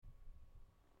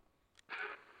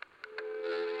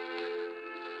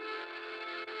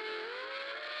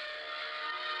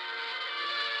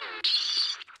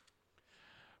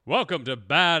Welcome to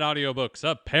Bad Audiobooks,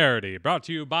 a parody brought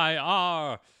to you by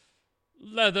our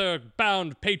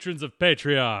leather-bound patrons of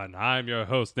Patreon. I'm your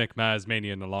host, Nick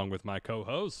Mazmanian, along with my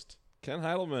co-host, Ken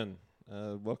Heidelman.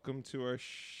 Welcome to our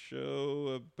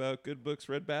show about good books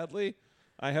read badly.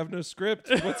 I have no script.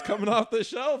 What's coming off the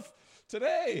shelf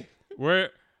today? We're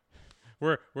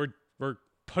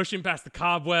pushing past the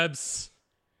cobwebs,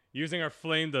 using our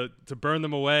flame to burn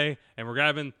them away, and we're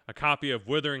grabbing a copy of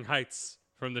Wuthering Heights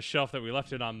from the shelf that we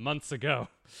left it on months ago.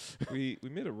 We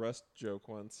made a Rust joke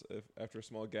once after a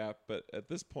small gap, but at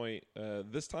this point,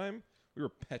 this time, we were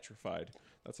petrified.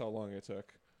 That's how long it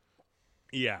took.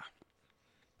 Yeah.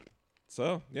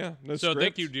 So, yeah, no So script.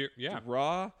 thank you, dear. Yeah.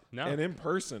 Raw No. and in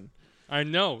person. I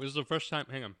know. This is the first time.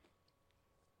 Hang on.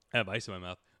 I have ice in my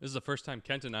mouth. This is the first time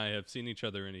Kent and I have seen each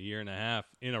other in a year and a half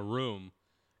in a room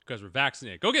because we're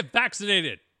vaccinated. Go get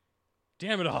vaccinated.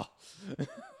 Damn it all.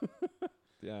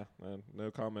 Yeah, man, no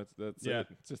comments. That's Yeah. it.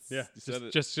 You said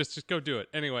it. Just go do it.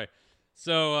 Anyway,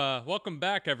 so welcome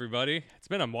back, everybody. It's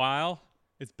been a while.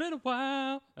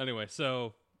 Anyway,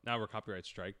 so now we're copyright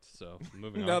striked. So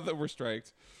moving Now on. that we're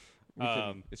striked,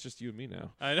 it's just you and me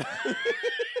now. I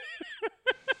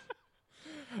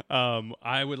know.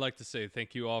 I would like to say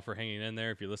thank you all for hanging in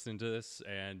there if you're listening to this,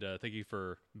 and thank you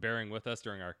for bearing with us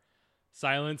during our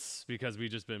silence because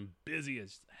we've just been busy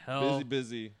as hell.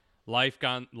 Busy. Life.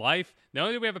 Not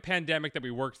only do we have a pandemic that we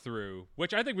worked through,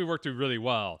 which I think we worked through really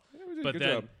well, Yeah, we did a good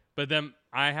job. but then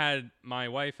my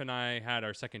wife and I had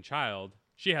our second child.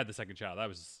 She had the second child. I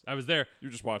was there. You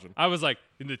were just watching. I was like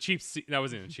in the cheap seat. I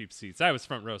wasn't in the cheap seats. I was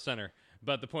front row center.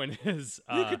 But the point is,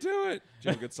 You could do it. Did you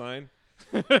have a good sign?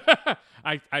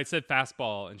 I said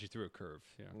fastball and she threw a curve.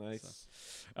 Yeah, Nice.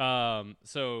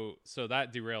 So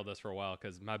that derailed us for a while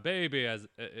because my baby has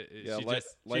Life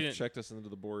didn't- checked us into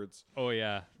the boards. Oh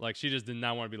yeah, like she just did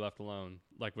not want to be left alone,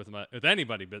 like with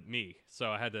anybody but me.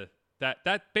 So I had to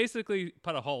that basically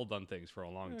put a hold on things for a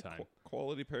long time.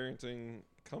 Quality parenting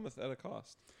cometh at a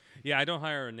cost. Yeah, I don't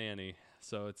hire a nanny,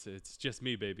 so it's just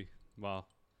me, baby. While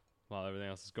everything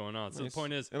else is going on. So Nice. the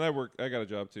point is, And I got a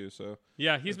job too, so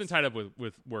yeah, he's been tied up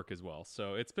with work as well.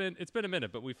 So it's been a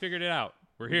minute, but we figured it out.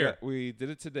 We're here. We did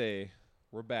it today.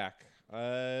 We're back.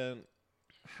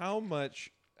 How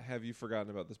much have you forgotten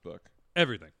about this book?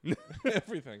 Everything.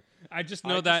 Everything. I just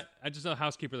know I just know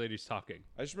housekeeper lady's talking.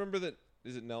 I just remember that.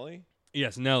 Is it Nellie?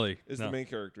 Yes, Nellie Is No. the main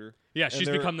character? Yeah, and she's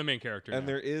there- become the main character. And now.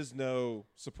 there is no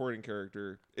supporting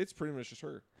character. It's pretty much just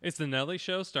her. It's the Nellie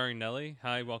Show starring Nellie.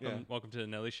 Hi, welcome to the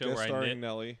Nellie Show Guest where I starring knit.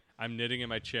 Nellie. I'm knitting in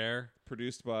my chair.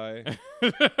 Produced by,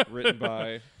 written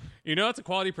by. You know, it's a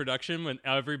quality production when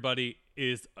everybody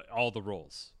is all the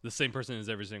roles. The same person is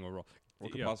every single role.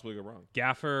 What could You know, possibly go wrong?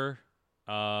 Gaffer,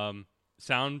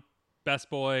 sound best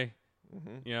boy,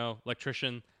 Mm-hmm.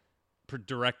 Electrician,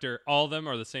 director. All of them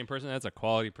are the same person. That's a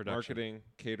quality production. Marketing,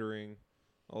 catering,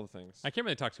 all the things. I can't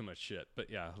really talk too much shit, but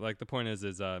yeah, like the point is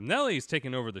Nellie's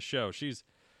taking over the show. She's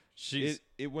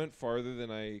It went farther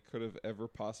than I could have ever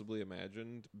possibly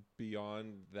imagined.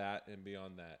 Beyond that and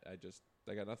beyond that,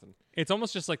 I got nothing. it's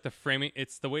almost just like the framing.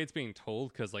 It's the way it's being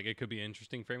told because like it could be an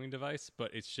interesting framing device,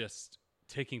 but it's just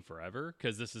taking forever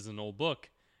because this is an old book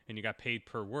and you got paid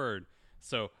per word.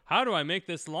 So how do I make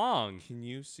this long? Can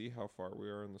you see how far we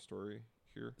are in the story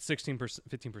here? 16%,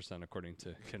 15% according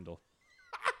to Kindle.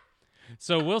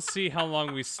 So we'll see how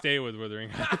long we stay with Wuthering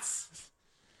Heights.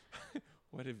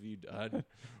 What have you done?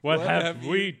 What What have have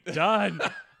we done?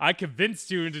 I convinced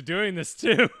you into doing this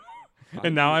too.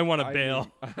 And now I want to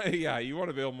bail. Yeah, you want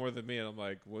to bail more than me, and I'm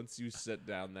like, once you set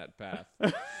down that path,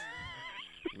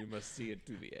 we must see it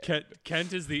to the end.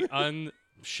 Kent is the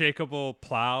unshakable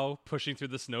plow pushing through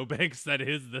the snowbanks that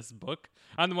is this book.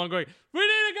 I'm the one going, we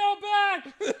need to go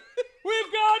back.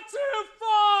 We've gone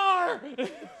too far.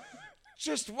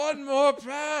 Just one more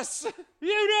pass.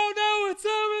 You don't know what's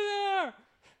over there.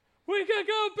 We could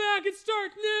go back and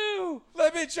start new.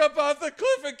 Let me jump off the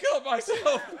cliff and kill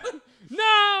myself.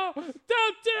 No,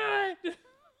 don't do it.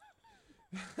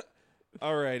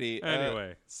 Alrighty.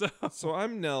 Anyway, So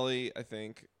I'm Nellie, I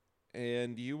think,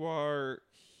 and you are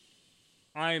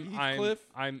I'm Heathcliff.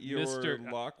 You're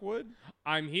Mr. Lockwood.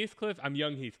 I'm Heathcliff. I'm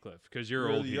young Heathcliff because you're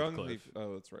Really old young Heathcliff.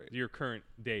 Oh, that's right. Your current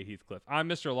day Heathcliff. I'm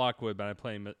Mr. Lockwood, but I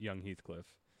play young Heathcliff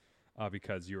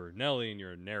because you're Nellie and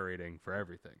you're narrating for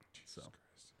everything.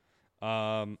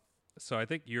 So I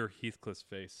think your Heathcliff's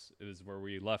face is where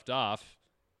we left off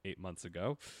 8 months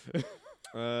ago.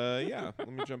 Yeah.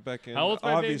 Let me jump back in. How old's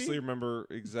my Obviously, baby? remember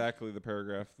exactly the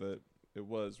paragraph that it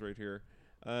was right here.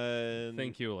 And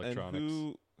Thank you, electronics.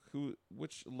 And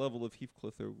which level of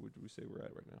Heathcliff would we say we're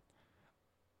at right now?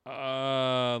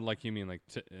 Like you mean like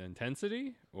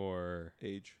intensity or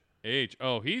Age. age?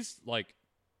 Oh, he's like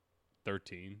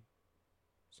 13.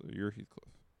 So you're Heathcliff.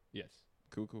 Yes.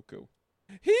 Cool.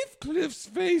 Heathcliff's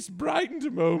face brightened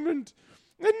a moment,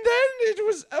 and then it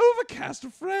was overcast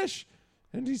afresh,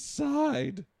 and he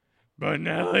sighed. But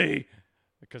Nelly,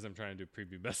 because I'm trying to do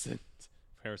preview best in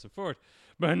Harrison Ford.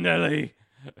 But Nelly,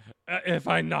 if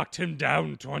I knocked him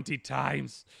down 20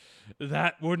 times,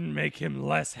 that wouldn't make him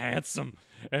less handsome,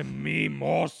 and me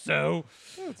more so.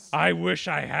 I wish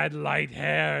I had light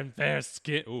hair and fair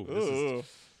skin. Ooh, this is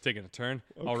taking a turn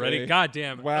already. God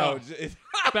damn it. Wow.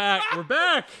 Back. We're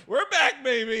back. We're back,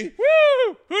 baby.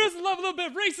 Woo! Who doesn't love a little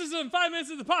bit of racism? 5 minutes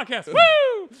of the podcast.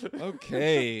 Woo!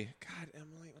 Okay. God,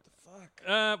 Emily, what the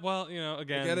fuck? Well, you know,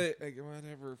 again, Get it?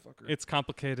 Whatever, fucker. it's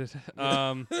complicated.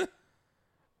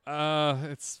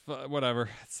 It's whatever.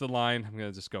 It's the line. I'm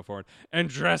gonna just go for it. And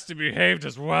dressed and behaved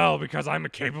as well because I'm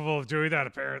capable of doing that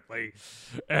apparently,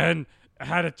 and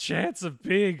had a chance of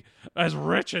being as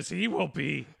rich as he will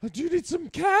be. Do you need some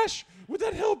cash? Would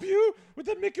that help you? Would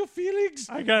that make your feelings?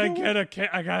 I gotta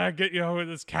get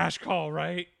this cash call,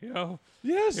 right?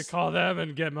 Yes. You call them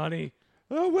and get money.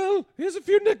 Oh well, here's a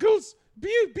few nickels. Be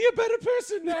a better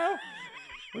person now.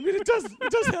 I mean, it does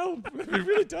help. It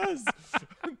really does.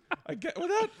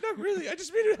 Not really. I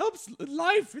just mean it helps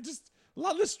life. It's just a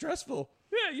lot less stressful.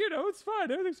 Yeah, it's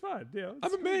fine. Everything's fine.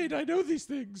 I'm a maid. I know these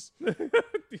things.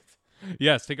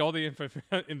 Yes, take all the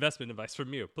investment advice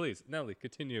from you, please. Nelly,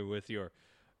 continue with your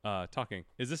talking.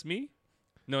 Is this me?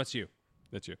 No, it's you.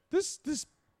 That's you. This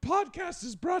podcast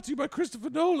is brought to you by Christopher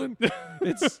Nolan.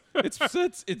 It's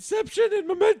Inception and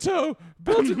Memento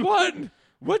built in one.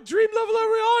 What dream level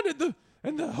are we on?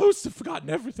 And the hosts have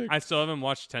forgotten everything. I still haven't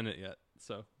watched Tenet yet,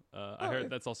 so I heard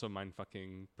that's also mind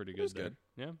fucking pretty good. It was there. good.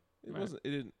 Yeah, It wasn't. It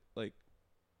didn't like.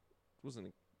 It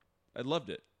wasn't. I loved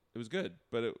it. It was good,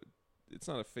 but it's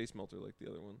not a face melter like the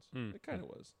other ones. It kind of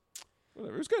was.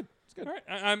 Whatever. It was good. It's good. All right.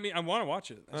 I mean, I want to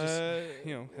watch it. I just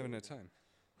haven't had time.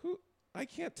 Who? I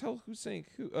can't tell who's saying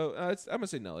who. Oh, I'm gonna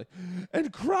say Nelly.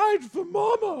 And cried for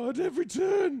Mama at every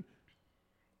turn.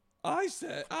 I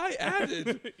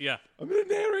added. Yeah. I'm gonna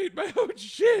narrate my own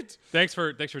shit. Thanks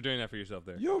for doing that for yourself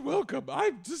there. You're welcome.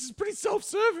 This is pretty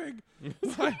self-serving.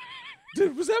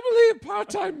 Was Emily a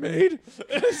part-time maid?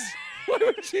 Why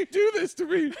would she do this to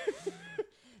me?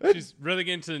 She's really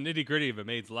getting to the nitty-gritty of a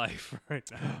maid's life right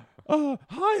now.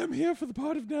 Hi, I'm here for the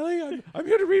part of Nellie. I'm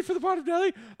here to read for the part of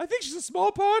Nellie. I think she's a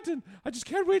small part, and I just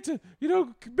can't wait to,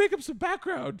 make up some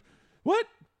background. What?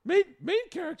 Main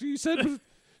character, you said, but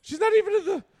she's not even in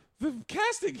the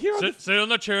casting here. Sit on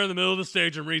the chair in the middle of the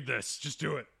stage and read this. Just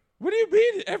do it. What do you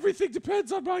mean everything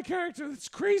depends on my character? That's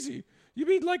crazy. You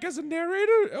mean like as a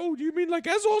narrator? Oh, you mean like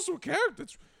as also a character?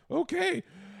 That's okay.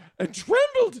 And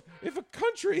trembled if a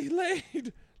country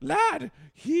lad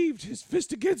heaved his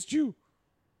fist against you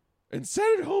and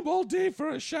sat at home all day for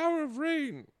a shower of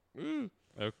rain.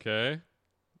 Okay.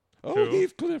 Oh, cool.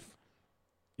 Heathcliff.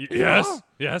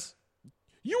 Yes.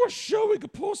 You are showing a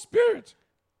poor spirit.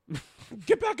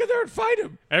 Get back in there and fight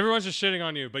him. Everyone's just shitting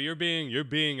on you, but you're being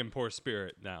in poor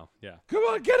spirit now. Yeah. Come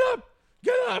on, get up.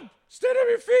 Stand on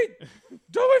your feet.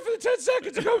 Don't wait for the 10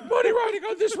 seconds to go money riding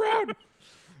on this round.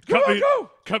 Go.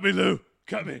 Cut me, Lou.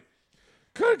 Cut me.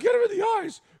 Get him in the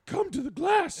eyes. Come to the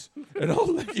glass, and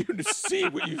I'll let you see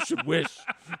what you should wish.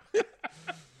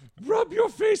 Rub your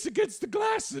face against the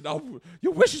glass, and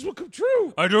your wishes will come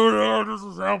true. I don't know how this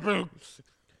is helping.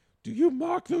 Do you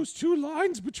mark those 2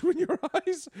 lines between your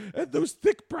eyes and those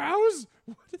thick brows?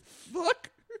 What the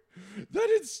fuck? That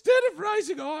instead of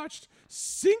rising arched,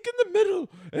 sink in the middle,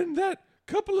 and that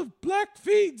couple of black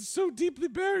veins so deeply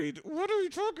buried. What are you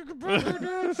talking about right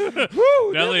now?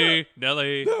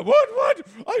 Nelly. What?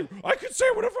 I can say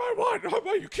whatever I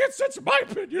want. You can't censor my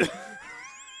opinion.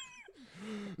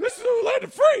 This is the land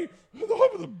of free, the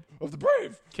home of the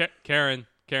brave. Karen,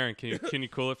 can you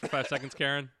cool it for 5 seconds,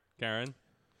 Karen?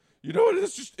 You know what?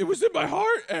 It was in my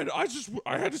heart, and I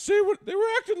had to say what they were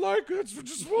acting like. That's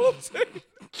just what I'm saying.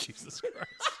 Jesus Christ.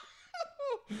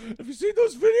 Have you seen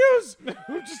those videos?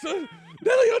 Just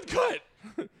Nelly uncut,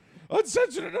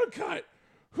 uncensored and uncut.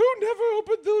 Who never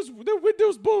opened their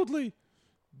windows boldly?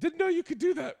 Didn't know you could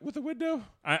do that with a window.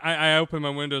 I open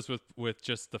my windows with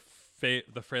just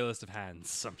the frailest of hands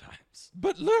sometimes.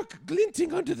 But lurk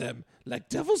glinting under them like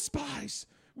devil spies.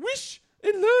 Wish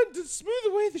and learn to smooth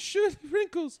away the surly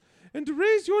wrinkles and to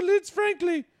raise your lids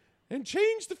frankly and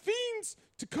change the fiends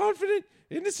to confident,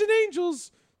 innocent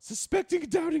angels, suspecting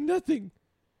and doubting nothing.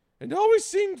 And always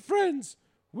seeing friends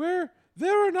where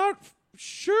there are not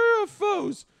sure of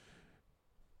foes.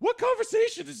 What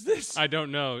conversation is this? I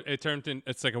don't know.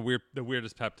 It's like the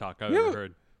weirdest pep talk I've ever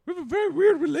heard. We have a very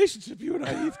weird relationship, you and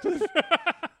I, Heathcliff.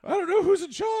 I don't know who's in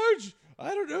charge.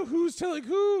 I don't know who's telling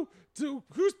who to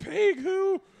who's paying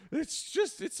who.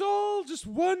 It's all just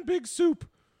one big soup.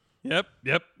 Yep.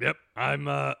 I'm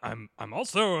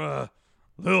also a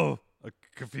little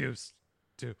confused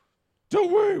too.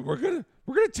 Don't worry, we're gonna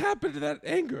tap into that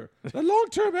anger, that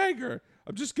long-term anger.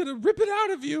 I'm just gonna rip it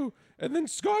out of you and then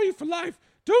scar you for life.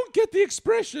 Don't get the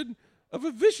expression of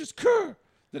a vicious cur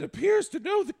that appears to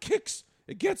know the kicks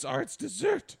it gets are its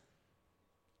dessert,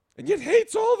 and yet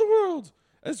hates all the world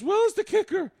as well as the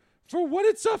kicker for what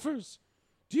it suffers.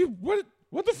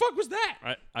 What the fuck was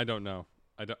that? I don't know.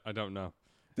 I don't know.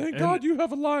 Thank God you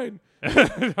have a line.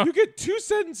 You get 2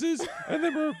 sentences, and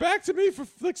then we're back to me for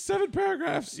like 7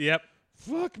 paragraphs. Yep.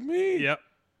 Fuck me. Yep.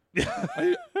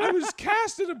 I was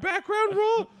cast in a background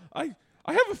role. I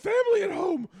have a family at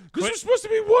home. This was supposed to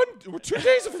be 1 or 2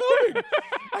 days of filming.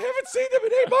 I haven't seen them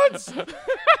in 8 months.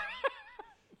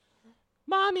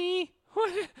 Mommy,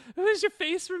 who's your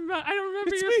face? I don't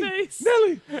remember It's your me, face.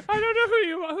 Nelly. I don't know who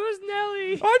you are. Who's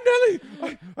Nelly? I'm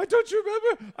Nelly. I don't you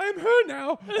remember? I am her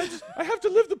now. I have to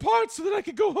live the part so that I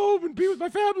can go home and be with my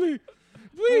family.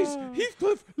 Please,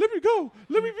 Heathcliff, let me go.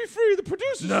 Let me be free. The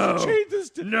producers should change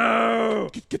this. No.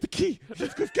 Get the key.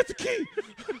 Heathcliff, get the key.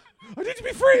 I need to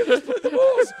be free. Let's play the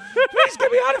rules. Please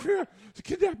get me out of here.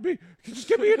 Kidnap me. Just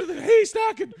get me into the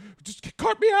haystack and just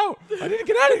cart me out. I need to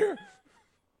get out of here.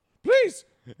 Please.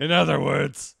 In other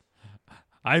words,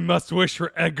 I must wish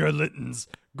for Edgar Litton's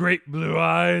great blue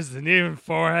eyes and even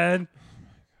forehead.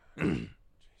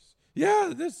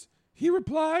 Yeah, he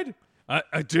replied.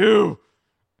 I do.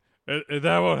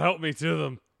 That won't help me to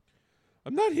them.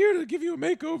 I'm not here to give you a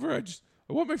makeover.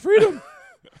 I want my freedom.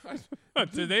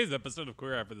 Today's episode of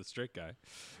Queer Eye for the Straight Guy,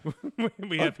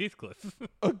 we have Heathcliff.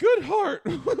 A good heart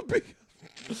will be.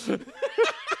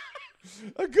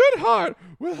 A good heart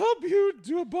will help you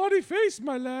do a body face,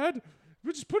 my lad.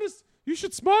 But you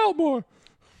should smile more.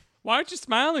 Why aren't you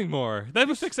smiling more? That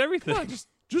would fix everything. Come on,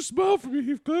 just smile for me,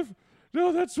 Heathcliff.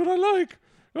 No, that's what I like.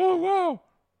 Oh, wow.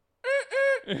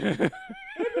 Hey, baby,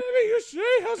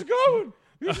 how's it going?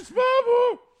 You should smile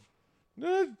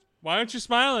more. Why aren't you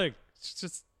smiling?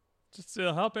 Just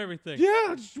to help everything.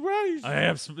 Yeah,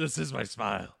 This is my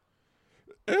smile.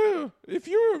 If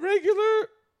you were a regular,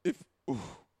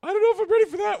 I don't know if I'm ready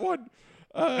for that one.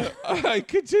 I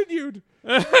continued.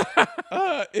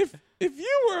 If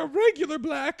you were a regular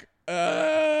black,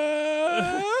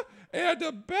 and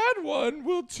a bad one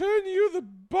will turn you the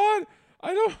bond.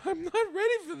 I'm not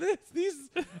ready for this.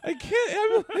 I can't.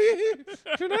 Emily,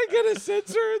 can I get a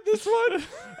censor in this one?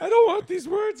 I don't want these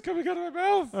words coming out of my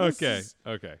mouth. Okay.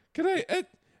 Can I?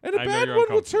 And a bad one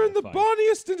will turn the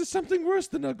bonniest into something worse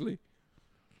than ugly.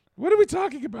 What are we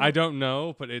talking about? I don't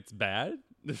know, but it's bad.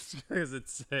 Because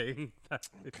it's saying that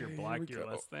if you're black, you're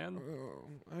less than.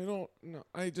 I don't know.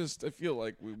 I feel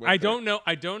like we went I don't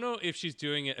know if she's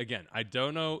doing it again. I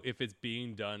don't know if it's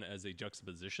being done as a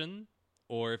juxtaposition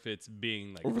or if it's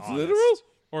being like or if it's honest, literal,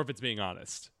 or if it's being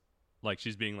honest. Like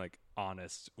she's being like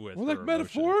honest with. Well, her like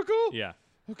metaphorical. Emotion. Yeah.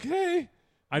 Okay.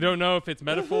 I don't know if it's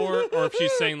metaphor or if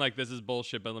she's saying like this is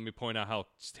bullshit, but let me point out how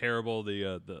terrible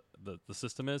the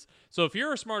system is. So if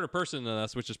you're a smarter person than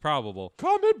us, which is probable,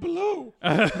 comment below.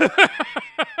 And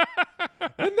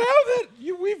now that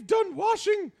we've done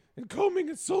washing and combing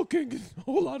and sulking, and a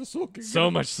whole lot of sulking,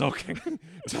 so much sulking.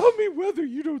 Tell me whether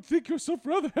you don't think yourself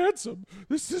rather handsome.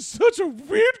 This is such a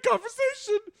weird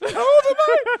conversation. How old am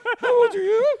I? How old are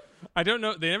you? I don't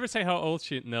know. They never say how old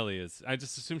Nelly is. I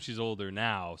just assume she's older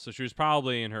now. So she was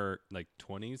probably in her like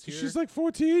 20s here. She's like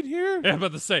 14 here? Yeah,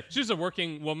 about to say. She's a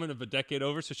working woman of a decade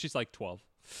over, so she's like 12.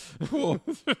 Cool.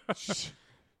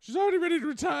 She's already ready to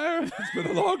retire. It's been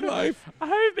a long life.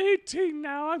 I'm 18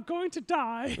 now. I'm going to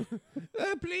die.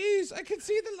 Please, I can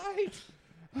see the light.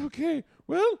 Okay,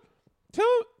 well, I'll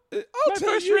tell you. My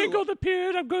first wrinkle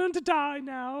appeared. I'm going to die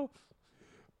now.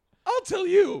 I'll tell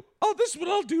you. Oh, this is what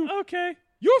I'll do. Okay.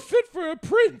 You're fit for a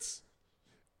prince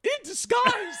in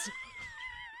disguise.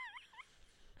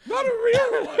 Not a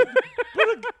real one,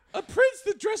 but a prince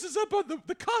that dresses up on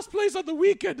the cosplays on the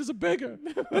weekend as a beggar.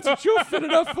 That's what you're fit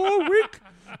enough for, Wink.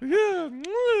 Yeah,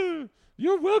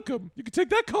 you're welcome. You can take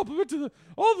that compliment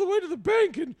all the way to the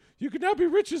bank, and you can now be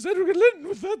rich as Edward Linton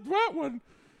with that one.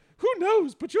 Who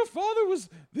knows? But your father was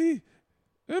the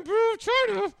Emperor of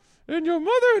China, and your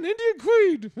mother an Indian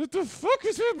queen. What the fuck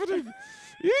is happening?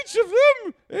 Each of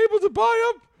them able to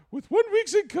buy up with 1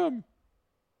 week's income.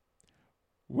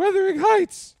 Wuthering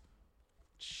Heights.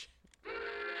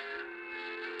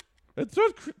 And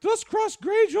thus crossed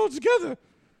Grange altogether.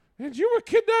 And you were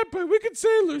kidnapped by wicked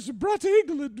sailors and brought to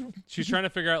England. She's trying to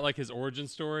figure out like his origin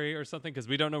story or something because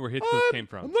we don't know where Heathcliff came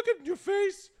from. I'm looking at your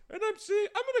face and I'm saying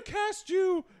I'm going to cast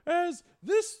you as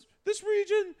this this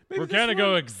region. Maybe We're this gonna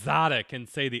go one. exotic and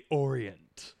say the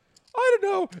Orient. I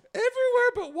don't know.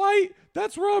 Everywhere but white.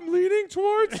 That's where I'm leaning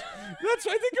towards. I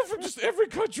think you're from just every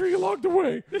country along the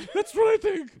way. That's what I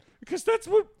think. Because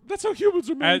that's how humans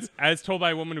are made. As told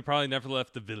by a woman who probably never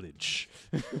left the village.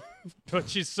 But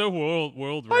she's so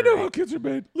world I know how kids are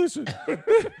made. Listen,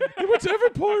 they went to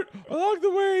every port along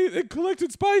the way and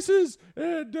collected spices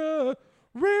and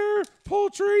rare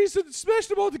poultries and smashed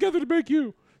them all together to make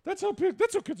you. That's how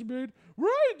kids are made.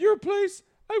 Right in your place,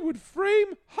 I would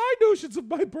frame high notions of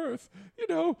my birth.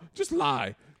 Just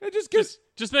lie and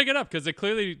just make it up because they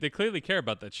clearly care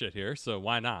about that shit here. So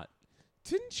why not?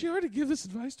 Didn't she already give this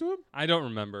advice to him? I don't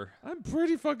remember. I'm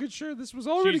pretty fucking sure this was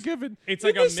already given. It's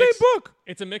in like the same book.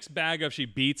 It's a mixed bag of she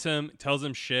beats him, tells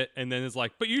him shit, and then is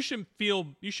like, "But you should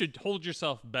hold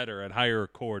yourself better at higher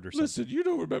accord or something." Listen, you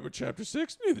don't remember chapter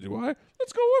 6, neither do I.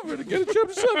 Let's go over it again in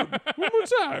chapter 7 one more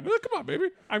time. Come on, baby.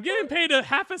 I'm getting paid a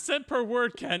half a cent per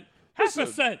word, Kent. Half a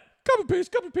cent. Copy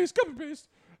paste. Thoughts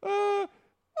of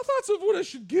what I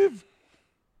should give.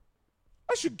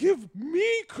 I should give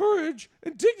me courage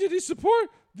and dignity support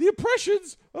the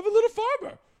oppressions of a little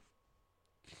farmer.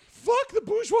 Fuck the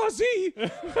bourgeoisie.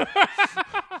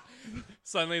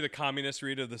 Suddenly the communist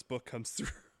read of this book comes through.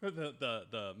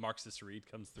 the Marxist read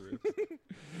comes through.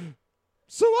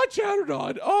 So I chattered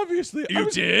on, obviously.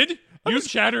 You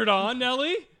chattered on,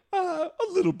 Nelly? A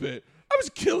little bit. I was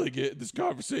killing it in this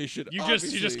conversation. You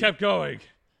just kept going.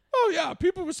 Oh yeah,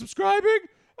 people were subscribing.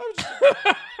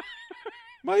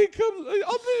 My income. Let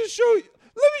me show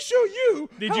you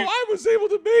how I was able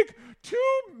to make 2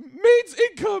 maids'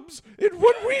 incomes in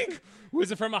 1 week.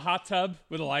 Was it from a hot tub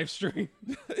with a live stream?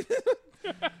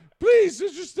 Please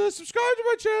just subscribe to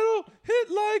my channel,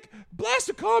 hit like, blast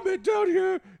a comment down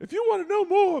here if you want to know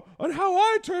more on how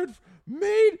I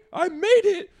made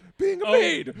it being a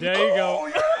maid. There you go. Oh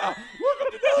yeah,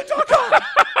 welcome to Nelly.com.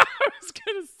 I was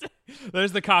gonna say,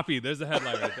 there's the copy. There's the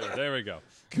headline right there. There we go.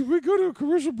 Can we go to a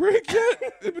commercial break yet?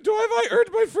 Have I earned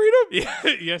my freedom? Yeah,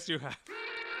 yes, you have.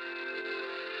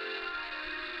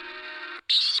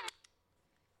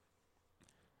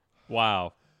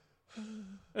 Wow.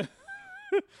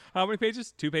 How many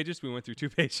pages? 2 pages. We went through 2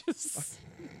 pages.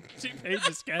 2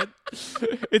 pages, Ken.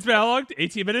 It's been how long?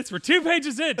 18 minutes. We're 2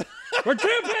 pages in. We're 2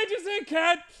 pages in,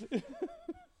 Ken.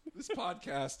 This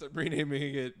podcast, I'm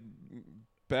renaming it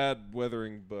Bad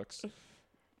Weathering Books.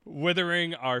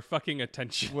 Withering our fucking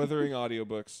attention. Weathering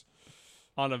audiobooks.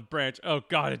 On a branch. Oh,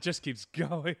 God, it just keeps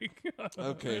going.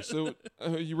 Okay, so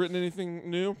you written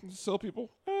anything new to sell people?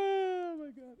 Oh,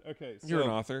 my God. Okay, so. You're an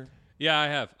author. Yeah, I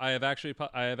have. I have actually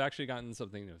gotten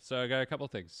something new. So I got a couple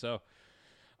things. So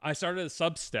I started a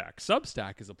Substack.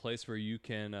 Substack is a place where you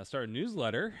can start a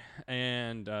newsletter,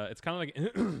 and it's kind of like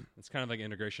an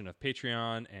integration of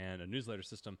Patreon and a newsletter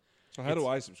system. So how do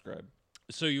I subscribe?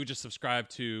 So you would just subscribe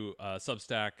to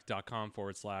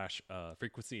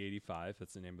substack.com/frequency85.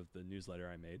 That's the name of the newsletter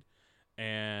I made.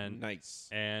 And nice.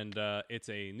 And it's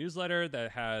a newsletter that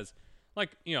has,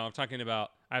 I'm talking about,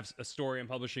 I have a story I'm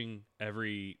publishing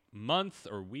every month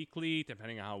or weekly,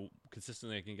 depending on how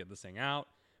consistently I can get this thing out.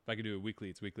 If I can do it weekly,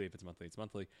 it's weekly. If it's monthly, it's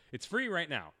monthly. It's free right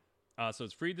now. So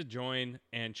it's free to join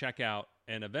and check out.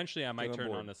 And eventually I might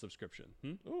turn on a subscription.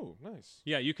 Oh, nice.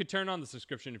 Yeah, you could turn on the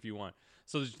subscription if you want.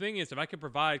 So the thing is, if I could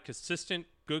provide consistent,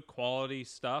 good quality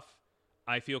stuff,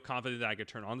 I feel confident that I could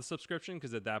turn on the subscription,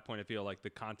 because at that point I feel like the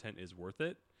content is worth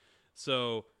it.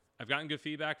 So I've gotten good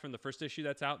feedback from the first issue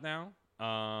that's out now.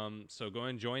 So go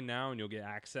and join now, and you'll get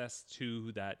access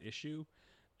to that issue.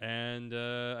 And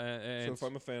so if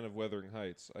I'm a fan of Wuthering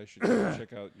Heights, I should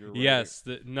check out your writing. Yes,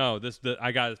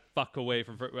 I got as far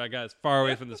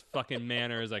away from this fucking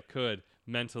manor as I could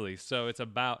mentally. So it's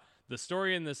about the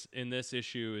story in this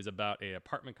issue is about a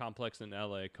apartment complex in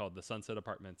LA called the Sunset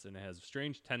Apartments, and it has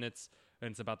strange tenants, and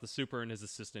it's about the super and his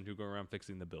assistant who go around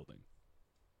fixing the building.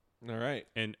 All right,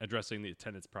 and addressing the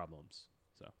tenants' problems.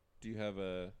 So do you have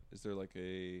is there like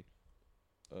a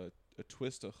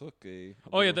twist, a hook,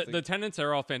 the tenants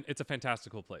are all it's a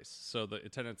fantastical place. So the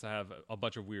tenants have a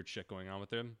bunch of weird shit going on with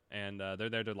them, and they're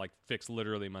there to fix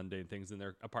literally mundane things in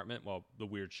their apartment while the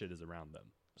weird shit is around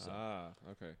them. So,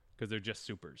 okay. Because they're just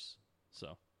supers.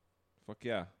 So fuck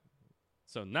yeah.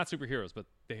 So not superheroes, but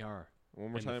they are.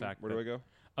 One more time. Where do I go?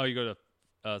 Oh, you go to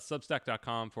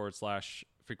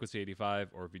substack.com/frequency85,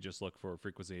 or if you just look for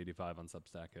frequency85 on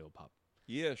Substack, it'll pop.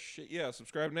 Yeah, shit. Yeah,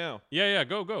 subscribe now. Yeah.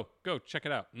 Go. Check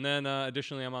it out. And then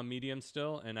additionally, I'm on Medium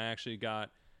still, and I actually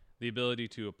got the ability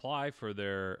to apply for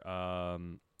their what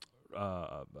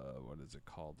is it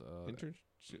called? Internship?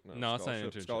 No, it's not an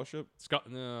internship. Scholarship?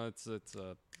 No, it's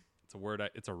a word.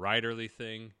 It's a writerly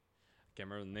thing. Can't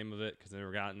remember the name of it because I've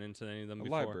never gotten into any of them A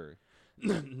before. library.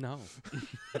 No.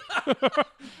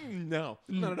 No,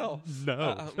 not at all.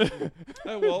 No.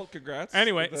 Well, congrats.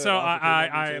 Anyway, The so offer came on I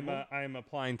the am table. I am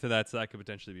applying to that, so that could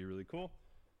potentially be really cool.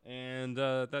 And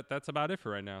that's about it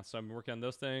for right now. So I'm working on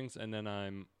those things, and then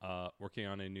I'm working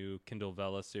on a new Kindle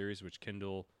Vella series, which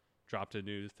Kindle dropped a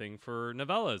new thing for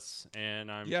novellas,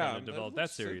 and I'm trying to develop that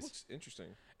series. It looks interesting.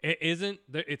 It isn't.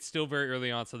 It's still very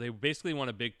early on, so they basically want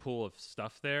a big pool of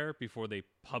stuff there before they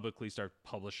publicly start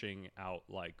publishing out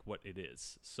like what it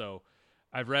is. So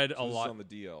I've read a This is lot on the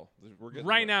DL. We're getting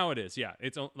right now. It is, yeah.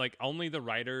 It's like only the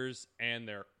writers and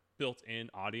their built-in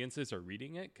audiences are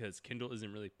reading it because Kindle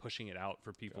isn't really pushing it out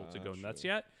for people to go nuts Gotcha.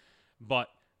 yet. But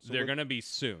So they're what- gonna be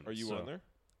soon. Are you so on there?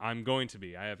 I'm going to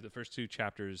be. I have the first 2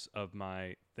 chapters of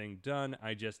my thing done.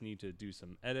 I just need to do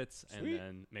some edits Sweet. and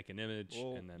then make an image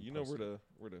Well, and then you know post it.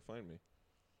 where to find me.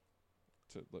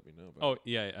 To let me know about. Oh it.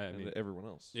 yeah, I And mean, to everyone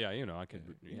else. yeah, you know, I could,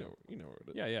 You know where it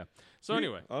is. yeah, yeah. So Sweet.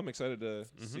 anyway, I'm excited to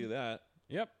see that.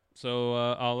 yep. So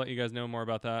I'll let you guys know more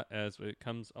about that as it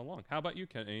comes along. How about you,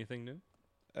 Ken? Anything new?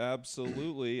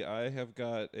 Absolutely. I have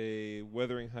got a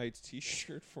Wuthering Heights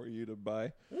t-shirt for you to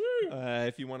buy.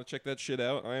 If you want to check that shit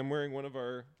out, I am wearing one of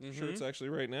our shirts actually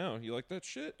right now. You like that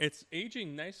shit? It's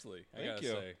aging nicely. I Thank gotta you.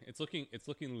 say, it's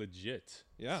looking legit.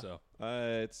 Yeah. So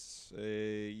It's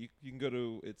a you can go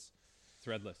to it's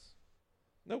threadless.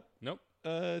 nope.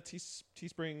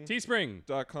 Teespring. Teespring.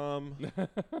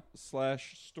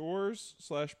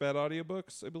 .com/stores/bad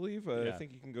audiobooks, I believe. I Yeah.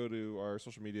 think you can go to our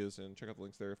social medias and check out the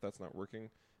links there if that's not working.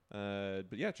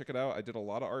 But yeah, check it out. I did a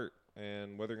lot of art,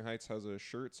 and Wuthering Heights has a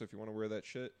shirt, so if you want to wear that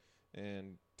shit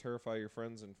and terrify your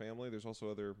friends and family, there's also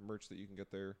other merch that you can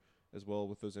get there as well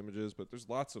with those images. But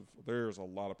there's a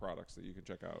lot of products that you can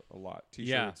check out. A lot.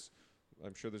 T-shirts.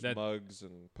 I'm sure there's That- mugs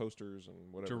and posters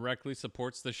and whatever. Directly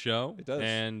supports the show. It does.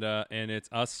 And it's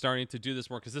us starting to do this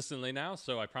more consistently now.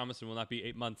 So I promise it will not be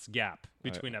 8 months gap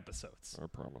between episodes. I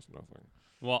promise nothing.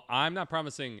 Well, I'm not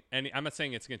promising any. I'm not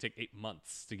saying it's going to take 8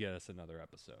 months to get us another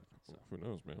episode. So Who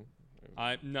knows, man?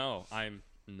 no.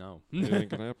 It ain't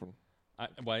gonna happen.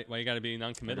 Why you got to be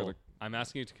non-committal? gotta- I'm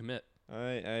asking you to commit.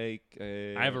 I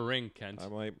I have a ring, Kent. I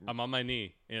might. I'm on my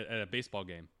knee at a baseball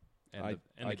game, and I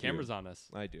the do. camera's on us.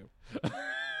 I do.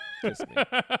 Kiss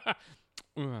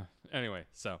me. Anyway,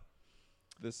 so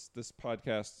This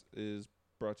podcast is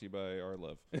brought to you by our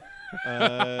love.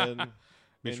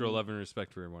 mutual and- love and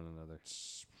respect for one another.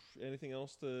 Anything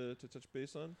else to touch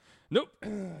base on? Nope.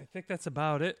 I think that's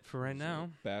about it for right now.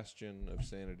 Bastion of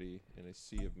sanity in a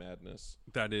sea of madness.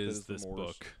 That is is the this Moors.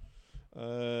 book.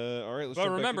 All right, let's. But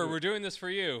jump remember, back we're into doing this for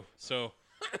you. So,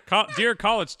 dear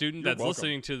college student You're that's welcome.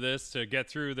 listening to this to get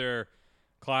through their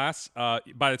class,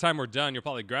 by the time we're done, you'll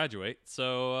probably graduate.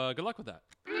 So, good luck with that.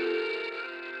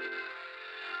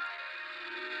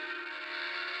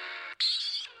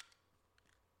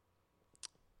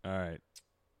 All right.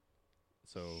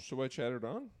 So, So I chattered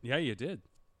on. yeah, you did.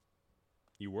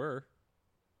 You were.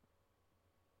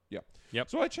 Yeah. Yep.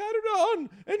 So I chattered on,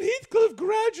 and Heathcliff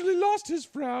gradually lost his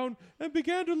frown and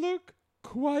began to look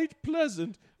quite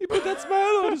pleasant. He put that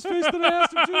smile on his face that I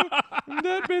asked him to, and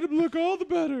that made him look all the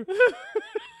better.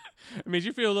 It made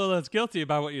you feel a little less guilty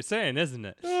about what you're saying, isn't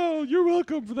it? Oh, you're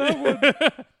welcome for that one.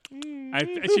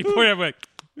 She pointed up like,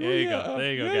 there Oh, you yeah, go.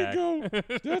 There you go, there guy. you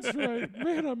go. That's right.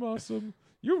 Man, I'm awesome.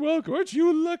 You're welcome. Aren't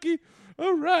you lucky?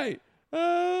 All right.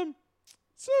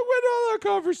 So when all our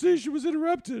conversation was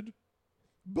interrupted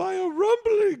by a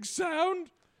rumbling sound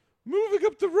moving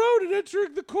up the road and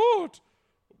entering the court.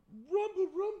 Rumble,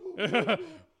 rumble, rumble.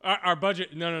 Our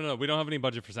budget. No. We don't have any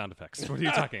budget for sound effects. What are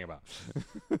you talking about?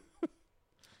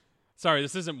 Sorry,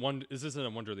 this isn't a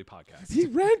Wonderly podcast. He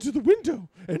ran to the window,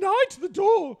 and I to the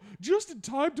door, just in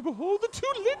time to behold the 2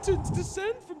 Lintons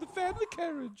descend from the family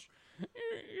carriage.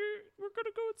 We're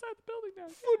gonna go inside the building now.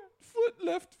 Foot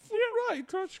left, foot right.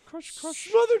 Crush.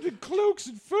 Smothered in cloaks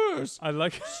and furs. I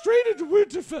like. Straight into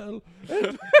Winterfell,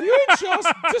 and the Earnshaws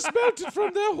dismounted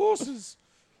from their horses.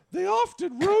 They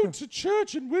often rode to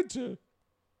church in winter.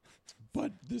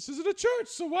 But this isn't a church,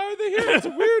 so why are they here? It's a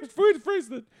weird way to phrase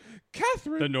that.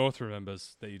 The North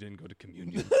remembers that you didn't go to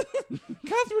communion.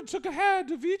 Catherine took a hand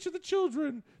of each of the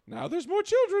children. Now there's more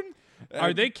children.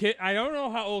 Are they I don't know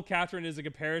how old Catherine is in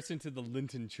comparison to the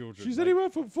Linton children. She's Like, anywhere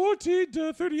from 14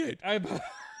 to 38. I- And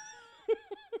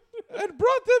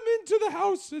brought them into the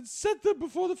house and set them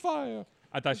before the fire.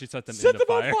 I thought she set them Set in the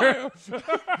them fire. on fire.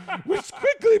 Which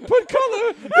quickly put color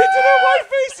into their white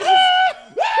faces.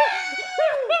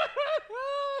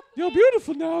 You're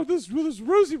beautiful now, those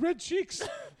rosy red cheeks.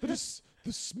 The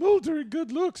smoldering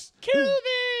good looks. Kill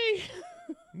me!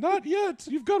 Not yet.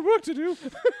 You've got work to do.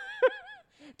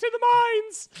 to the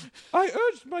mines. I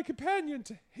urged my companion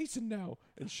to hasten now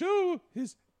and show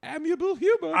his amiable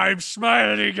humor. I'm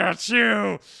smiling at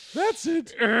you. That's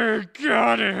it. Oh,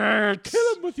 God, it hurts.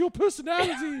 Kill him with your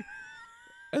personality.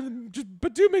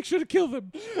 But do make sure to kill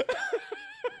them.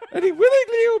 And he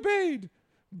willingly obeyed.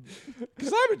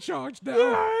 Because I'm in charge now.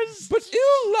 Yes. But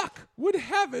ill luck would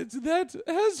have it that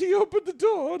as he opened the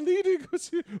door,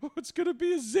 it's going to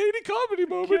be a zany comedy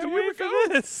moment. Can't Here wait we for go.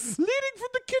 this. Leading from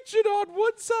the kitchen on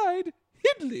one side,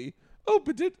 Hindley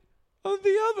opened it on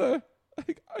the other.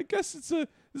 I guess this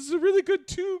is a really good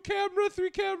 2-camera,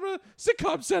 3-camera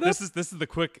sitcom setup. This is the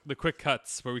quick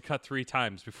cuts where we cut 3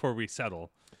 times before we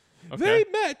settle. Okay. They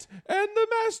met, and the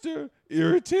master,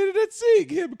 irritated at seeing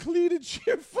him clean and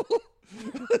cheerful.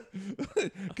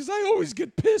 Because I always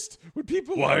get pissed when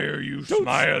people. Why are you don't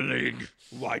smiling?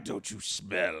 Why don't you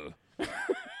smell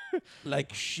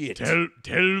like shit?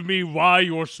 Tell me why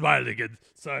you're smiling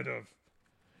inside of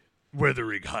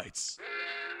Wuthering Heights.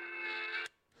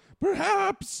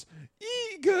 Perhaps,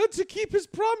 eager to keep his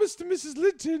promise to Mrs.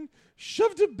 Linton,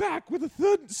 shoved him back with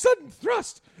a sudden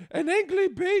thrust and angrily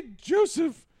bade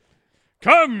Joseph.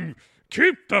 Come,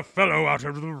 keep the fellow out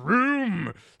of the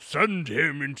room. Send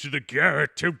him into the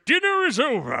garret till dinner is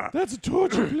over. That's a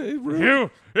torture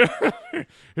room.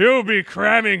 He'll be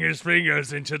cramming his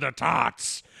fingers into the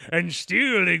tarts and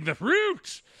stealing the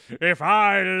fruit if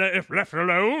left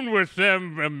alone with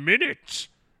them a minute.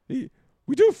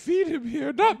 We do feed him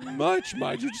here. Not much,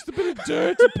 mind you, just a bit of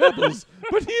dirt and pebbles.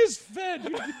 But he is fed.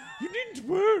 You needn't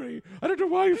worry. I don't know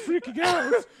why you're freaking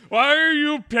out. Why are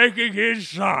you taking his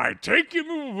side? Take him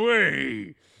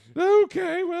away.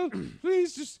 Okay, well,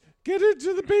 please just get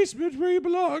into the basement where you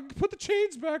belong. Put the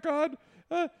chains back on.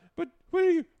 But what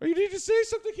are you need to say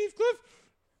something,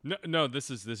 Heathcliff? No, this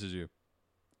is you.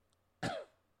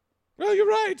 Well, you're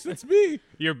right. That's me.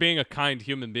 You're being a kind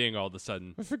human being all of a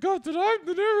sudden. I forgot that I'm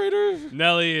the narrator.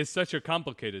 Nellie is such a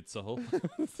complicated soul.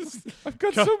 I've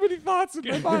got so many thoughts in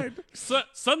my mind.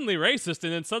 Suddenly racist,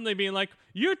 and then suddenly being like,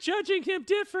 "You're judging him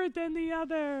different than the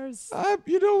others."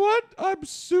 You know what? I'm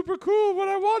super cool when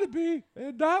I want to be,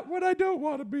 and not when I don't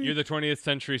want to be. You're the 20th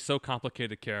century so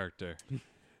complicated character.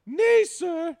 Nay,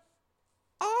 sir.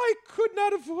 I could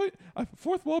not avoid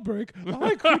fourth wall break.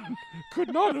 I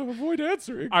could not avoid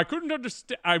answering. I couldn't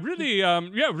understand. I really,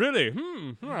 really.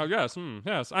 Yes.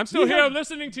 I'm still here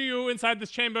listening to you inside this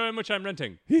chamber in which I'm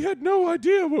renting. He had no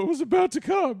idea what was about to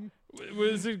come.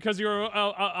 Was it because you're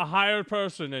a hired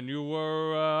person and you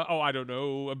were, I don't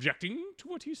know, objecting to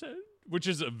what he said? Which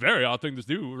is a very odd thing to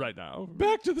do right now.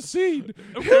 Back to the scene.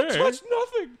 Okay. He'll touch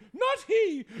nothing. Not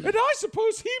he. And I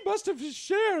suppose he must have his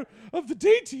share of the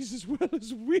dainties as well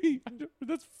as we.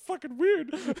 That's fucking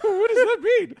weird. What does that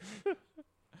mean?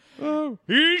 Oh.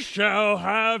 He shall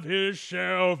have his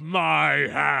share of my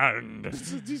hand.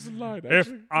 It's a decent line, If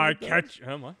actually. I catch...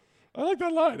 What? I like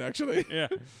that line, actually. Yeah.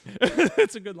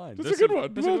 It's a good line. That's a good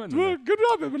one. That's a good one. Well, good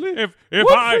job, Emily. If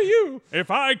One for you.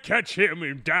 If I catch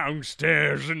him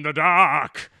downstairs in the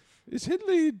dark... Is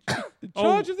Hindley in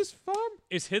charge of this farm?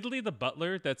 Is Hidley the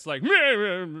butler that's like,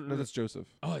 No, that's Joseph.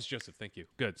 oh, it's Joseph, thank you.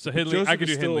 Good. So Hidley, Joseph I could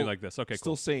do is Hidley like this. Okay,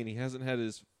 Still cool. sane. He hasn't had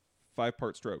his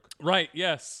 5-part stroke. Right,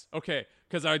 yes. Okay,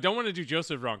 because I don't want to do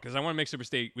Joseph wrong, because I want to make sure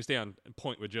we stay on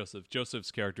point with Joseph.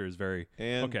 Joseph's character is very...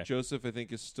 And okay. Joseph, I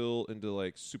think, is still into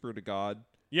super into God.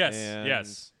 Yes, and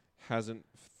yes. hasn't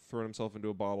thrown himself into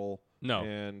a bottle. No.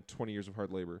 And 20 years of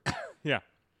hard labor. Yeah.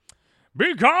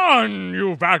 Begone,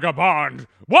 you vagabond!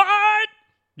 What?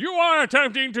 You are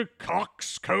attempting to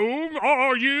coxcomb,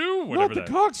 are you? Not the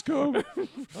coxcomb.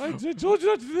 I told you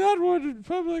not to do that one in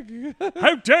public.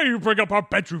 How dare you bring up our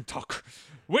bedroom talk?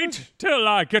 Wait till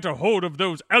I get a hold of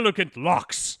those elegant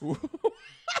locks.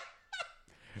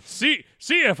 See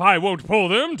if I won't pull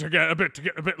them to get a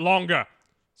bit longer.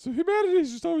 So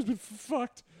humanity's just always been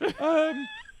fucked.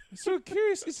 So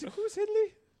curious, who's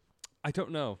Hindley? I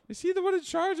don't know. Is he the one in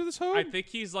charge of this home? I think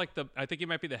he's like I think he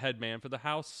might be the head man for the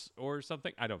house or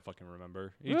something. I don't fucking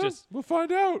remember. We'll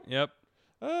find out. Yep.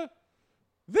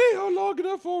 They are long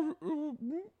enough for.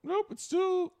 Nope, it's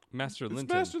still. Master It's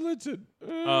Linton. Master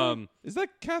Linton. Is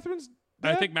that Catherine's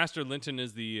dad? I think Master Linton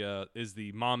is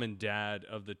the mom and dad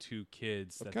of the 2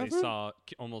 kids that Catherine? they saw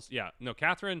almost. Yeah. No,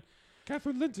 Catherine.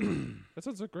 Catherine Linton. That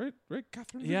sounds like great.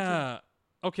 Catherine Linton. Yeah.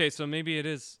 Okay, so maybe it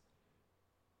is.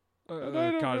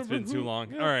 God, it's been too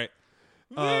long. Yeah. All right.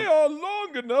 They are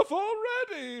long enough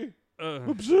already. Uh,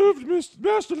 Observed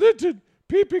Master Linton,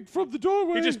 peeping from the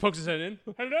doorway. He just pokes his head in.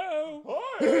 Hello.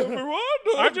 Hi, everyone.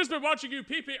 I've just been watching you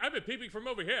peeping. I've been peeping from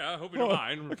over here. I hope you don't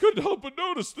I mind. couldn't help but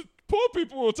notice that poor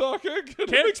people were talking.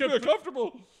 It makes me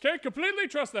uncomfortable. Can't completely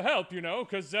trust the help,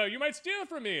 because you might steal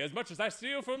from me as much as I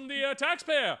steal from the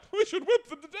taxpayer. We should whip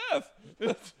them to death.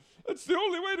 That's the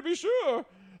only way to be sure.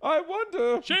 I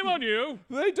wonder. Shame on you.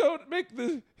 They don't make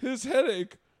his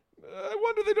headache. I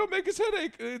wonder they don't make his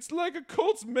headache. It's like a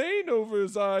colt's mane over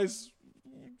his eyes.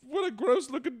 What a gross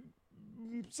looking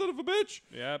son of a bitch.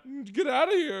 Yep. Get out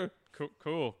of here.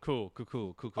 Cool.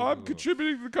 I'm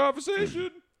contributing to the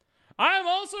conversation. I am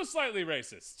also slightly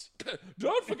racist.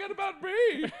 Don't forget about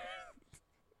me.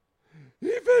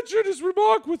 He ventured his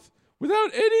remark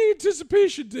without any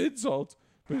anticipation to insult,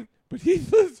 but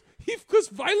Heathcliff's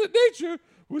violent nature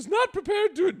was not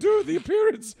prepared to endure the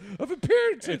appearance of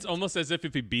imperative. It's almost as if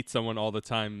he beats someone all the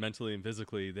time, mentally and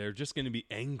physically, they're just going to be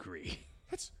angry.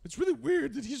 It's really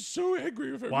weird that he's so angry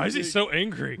with everything. Why is he so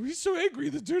angry? He's so angry,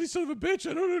 the dirty son of a bitch.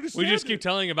 I don't understand. We just keep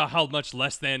telling about how much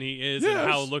less than he is Yes.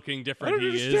 and how looking different I don't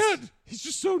he understand. is. He's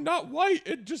just so not white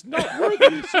and just not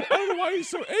worthy. So I don't know why he's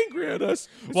so angry at us.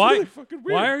 It's really fucking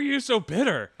weird. Why are you so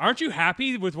bitter? Aren't you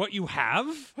happy with what you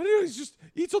have? I don't know. He just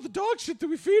eats all the dog shit that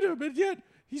we feed him, and yet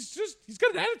he's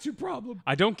got an attitude problem.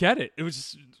 I don't get it. It was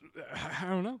just, I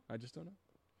don't know. I just don't know.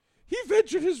 He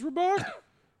ventured his remark.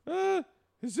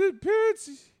 His appearance.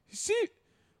 You see,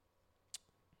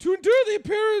 to endure the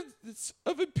appearance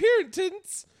of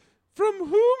impertinence from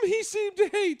whom he seemed to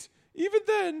hate, even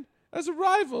then, as a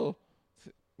rival.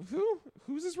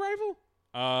 Who's his rival?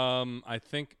 I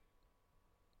think,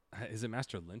 is it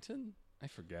Master Linton? I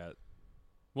forget.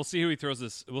 We'll see who he throws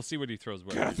this. We'll see what he throws.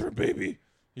 Where Catherine, baby,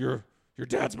 your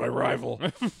dad's my rival.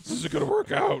 This isn't gonna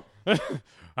work out.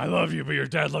 I love you, but your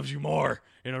dad loves you more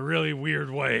in a really weird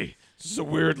way. This is a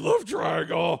weird love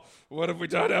triangle. What have we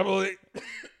done, Emily?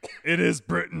 It is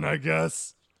Britain, I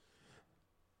guess.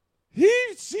 He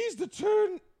sees the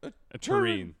turn a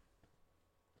tureen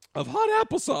of hot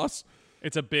applesauce.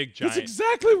 It's a big giant. That's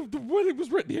exactly what it was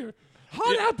written here.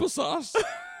 Hot applesauce.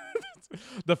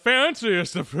 The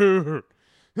fanciest of food.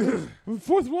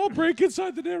 Fourth wall break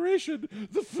inside the narration.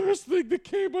 The first thing that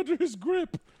came under his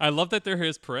grip. I love that there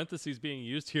is parentheses being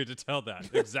used here to tell that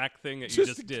exact thing that you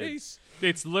just in did. Case.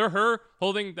 It's her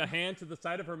holding the hand to the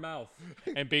side of her mouth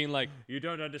and being like, "You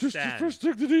don't Just the understand." first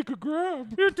thing that he could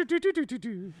grab.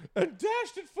 And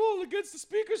dashed it full against the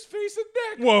speaker's face and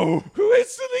neck. Whoa. Who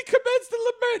instantly commenced a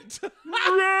lament.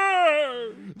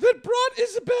 That brought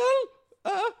Isabel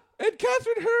and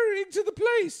Catherine hurrying to the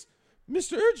place.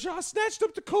 Mr. Earnshaw snatched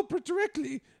up the culprit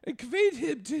directly and conveyed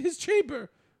him to his chamber,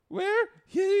 where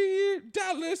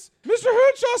doubtless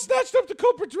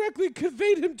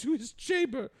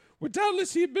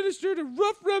he administered a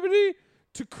rough remedy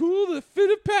to cool the fit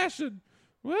of passion.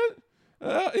 What?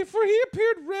 For he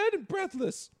appeared red and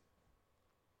breathless.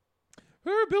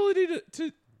 Her ability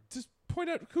to point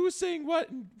out who's saying what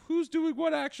and who's doing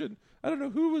what action. I don't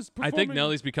know who was performing. I think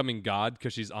Nellie's becoming God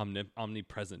because she's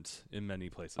omnipresent in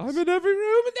many places. I'm in every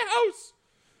room in the house.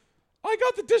 I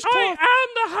got the dishcloth. I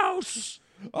am the house.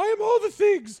 I am all the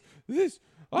things. Move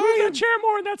that chair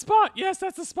more in that spot. Yes,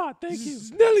 that's the spot. Thank you.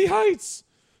 Nelly Heights.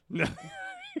 My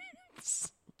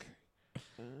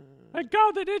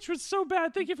God, that itch was so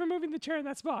bad. Thank you for moving the chair in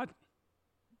that spot.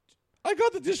 I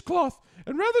got the dishcloth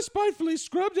and rather spitefully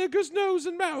scrubbed Edgar's nose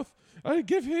and mouth. I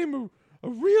give him a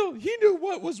real. He knew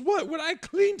what was what when I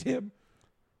cleaned him.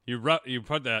 You rubbed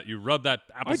that I did it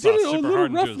applesauce a super little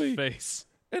hard into roughly. his face.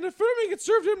 And affirming it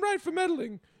served him right for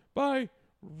meddling by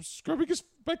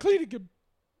cleaning him,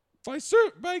 by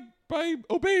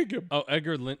obeying him. Oh,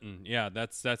 Edgar Linton. Yeah,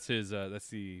 that's his. That's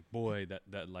the boy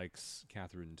that likes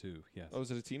Catherine too. Yes. Oh, is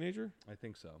it a teenager? I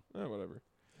think so. Oh, whatever.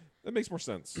 That makes more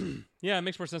sense. Yeah, it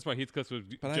makes more sense why Heathcliff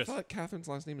would But just I thought Catherine's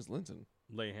last name is Linton.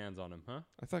 lay hands on him, huh?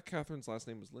 I thought Catherine's last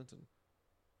name was Linton.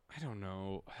 I don't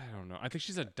know. I think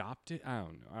she's adopted. I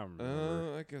don't know. I don't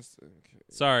remember. I guess. Okay.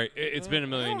 Sorry, it's been a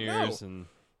million I don't years, know. and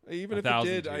Even if it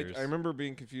 1,000 did, years. I remember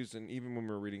being confused, and even when we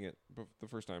were reading it the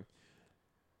first time.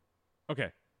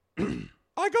 okay.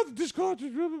 I got the dishcloth. Blah,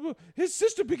 blah, blah. His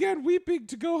sister began weeping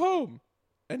to go home,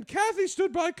 and Kathy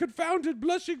stood by confounded,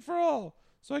 blushing for all.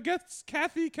 So I guess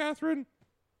Catherine.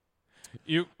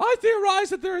 I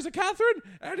theorize that there is a Catherine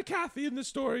and a Kathy in this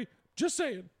story. Just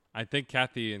saying. I think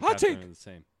Kathy and Hot Catherine take. are the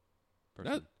same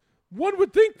person. That, one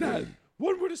would think that.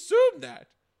 One would assume that.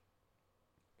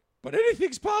 But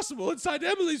anything's possible inside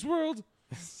Emily's world.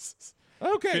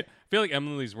 Okay. I feel like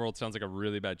Emily's World sounds like a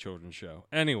really bad children's show.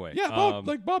 Anyway. Yeah,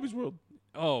 like Bobby's World.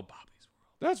 Oh, Bobby's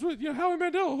World. That's what Howie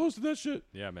Mandel hosted that shit.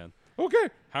 Yeah, man. Okay.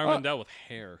 Howie Mandel with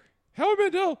hair. Howie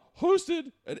Mandel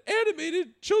hosted an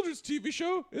animated children's TV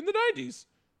show in the 90s.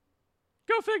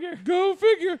 Go figure. Go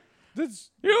figure.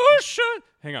 That's You should.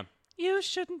 Hang on. You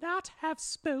should not have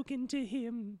spoken to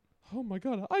him. oh my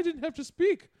god! I didn't have to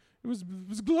speak. It was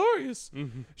glorious.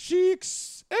 Mm-hmm. She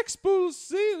expose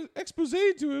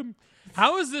to him.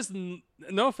 How is this?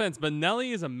 No offense, but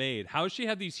Nellie is a maid. How does she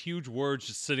have these huge words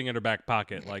just sitting in her back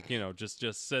pocket, like just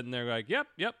sitting there, like, yep.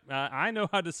 I know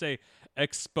how to say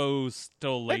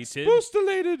expostulated.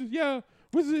 Expostulated, yeah.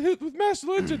 With Master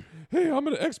Linton. Hey, I'm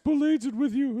gonna expolate it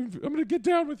with you. I'm gonna get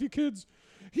down with you, kids.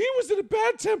 He was in a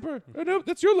bad temper. I know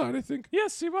that's your line, I think.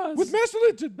 Yes, he was. With Master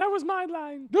Linton. That was my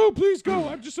line. No, please go.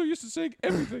 I'm just so used to saying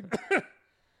everything.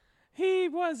 He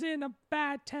was in a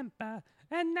bad temper,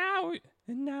 and now.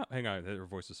 Hang on, her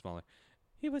voice is smaller.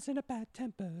 He was in a bad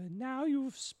temper, and now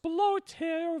you've spoilt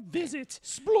her visit.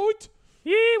 Sploit.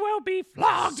 He will be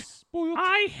flogged. Spoiled.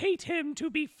 I hate him to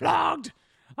be flogged.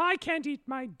 I can't eat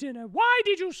my dinner. Why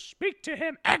did you speak to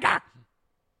him, Edgar?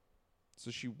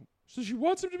 So she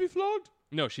wants him to be flogged?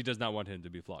 No, she does not want him to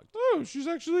be flogged. Oh, she's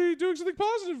actually doing something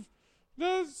positive.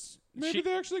 Maybe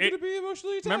they're actually going to be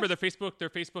emotionally attached. Remember, their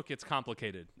Facebook gets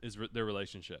complicated, is their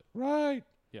relationship. Right.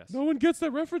 Yes. No one gets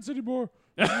that reference anymore.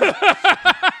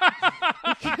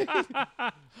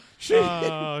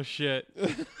 Oh, shit.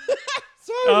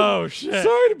 Sorry. Shit.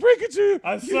 Sorry to break it to you.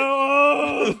 I'm so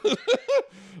old.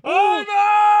 I'm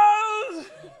old.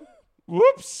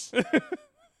 Whoops.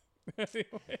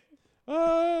 Anyway.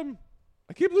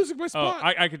 I keep losing my spot.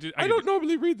 I could do. I don't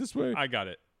normally read this way. I got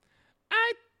it.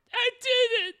 I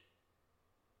did it.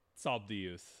 Sob the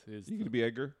Youth is. You gonna be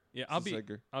Edgar? Yeah,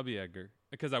 Edgar. I'll be Edgar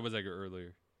because I was Edgar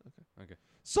earlier. Okay.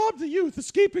 Sob the Youth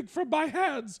escaping from my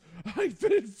hands. I've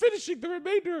been finishing the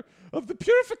remainder of the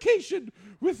purification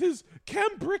with his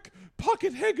cambric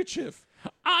pocket handkerchief.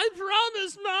 I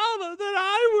promised Mama that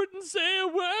I wouldn't say a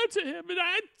word to him, and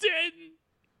I didn't.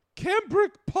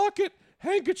 Cambric pocket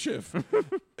handkerchief.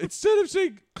 Instead of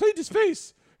saying cleaned his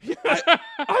face,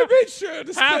 I made sure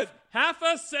to spend. Half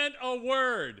a cent a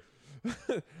word.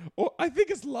 Well, I think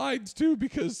it's lines too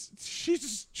because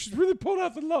she's really pulling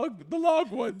out the long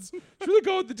ones. She's really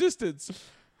going the distance.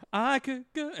 I could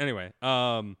go anyway.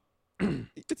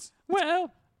 It's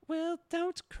Well,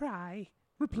 don't cry.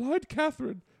 replied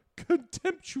Catherine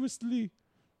contemptuously.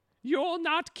 You're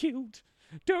not killed.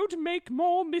 Don't make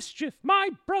more mischief. My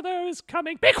brother is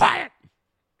coming. Be quiet.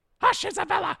 Hush,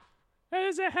 Isabella.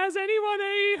 Has anyone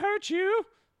hurt you?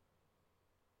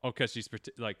 Oh, because she's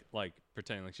pretending like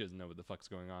she doesn't know what the fuck's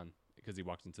going on because he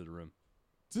walked into the room.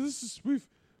 So we've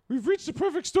reached the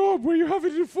perfect storm where you're having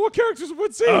to do 4 characters in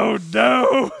one scene. Oh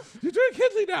no! You're doing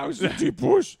Hindley now. It's a deep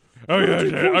push. Oh yeah,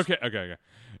 Deep yeah. push. Okay.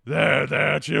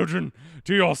 There, children,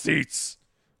 to your seats.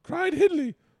 Cried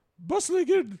Hindley, bustling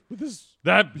in with his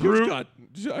That huge brute. gun.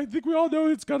 I think we all know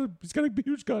he's got a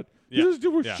huge gun. He Yeah. doesn't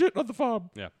do Yeah. shit on the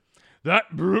farm. Yeah.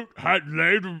 That brute had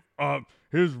laid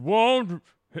his wand.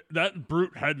 That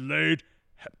brute had laid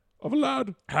Of a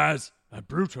lad. has a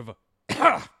brute of a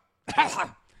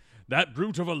that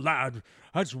brute of a lad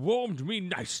has warmed me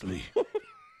nicely.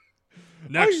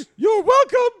 Next, You're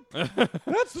welcome.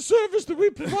 That's the service that we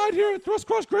provide here at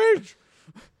Thrustcross Grange.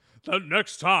 the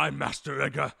next time, Master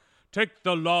Edgar, take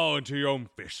the law into your own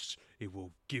fists. It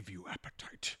will give you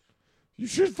appetite. You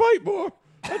should fight more.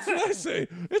 That's what I say.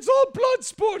 It's all blood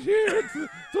sport here at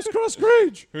Thrustcross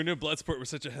Grange. Who knew Bloodsport was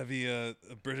such a heavy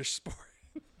British sport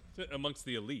amongst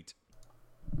the elite?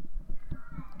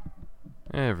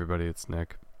 Hey everybody, it's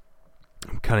Nick.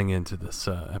 I'm cutting into this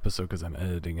episode because I'm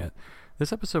editing it.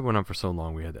 This episode went on for so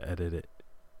long we had to edit it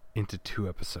into 2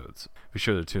 episodes. Be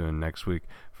sure to tune in next week.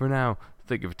 For now,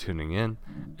 thank you for tuning in.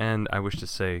 And I wish to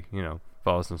say,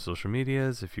 follow us on social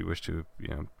medias if you wish to,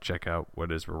 check out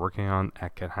what it is we're working on.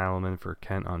 At Kent Heilman for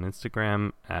Kent on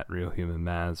Instagram. At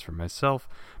RealHumanMaz for myself.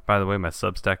 By the way, my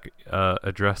Substack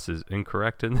address is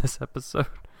incorrect in this episode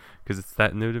because it's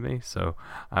that new to me. So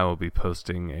I will be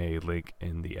posting a link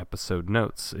in the episode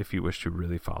notes if you wish to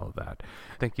really follow that.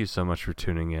 Thank you so much for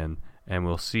tuning in. And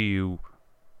we'll see you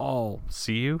all.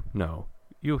 See you? No.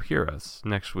 You'll hear us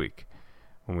next week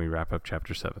when we wrap up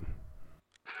Chapter 7.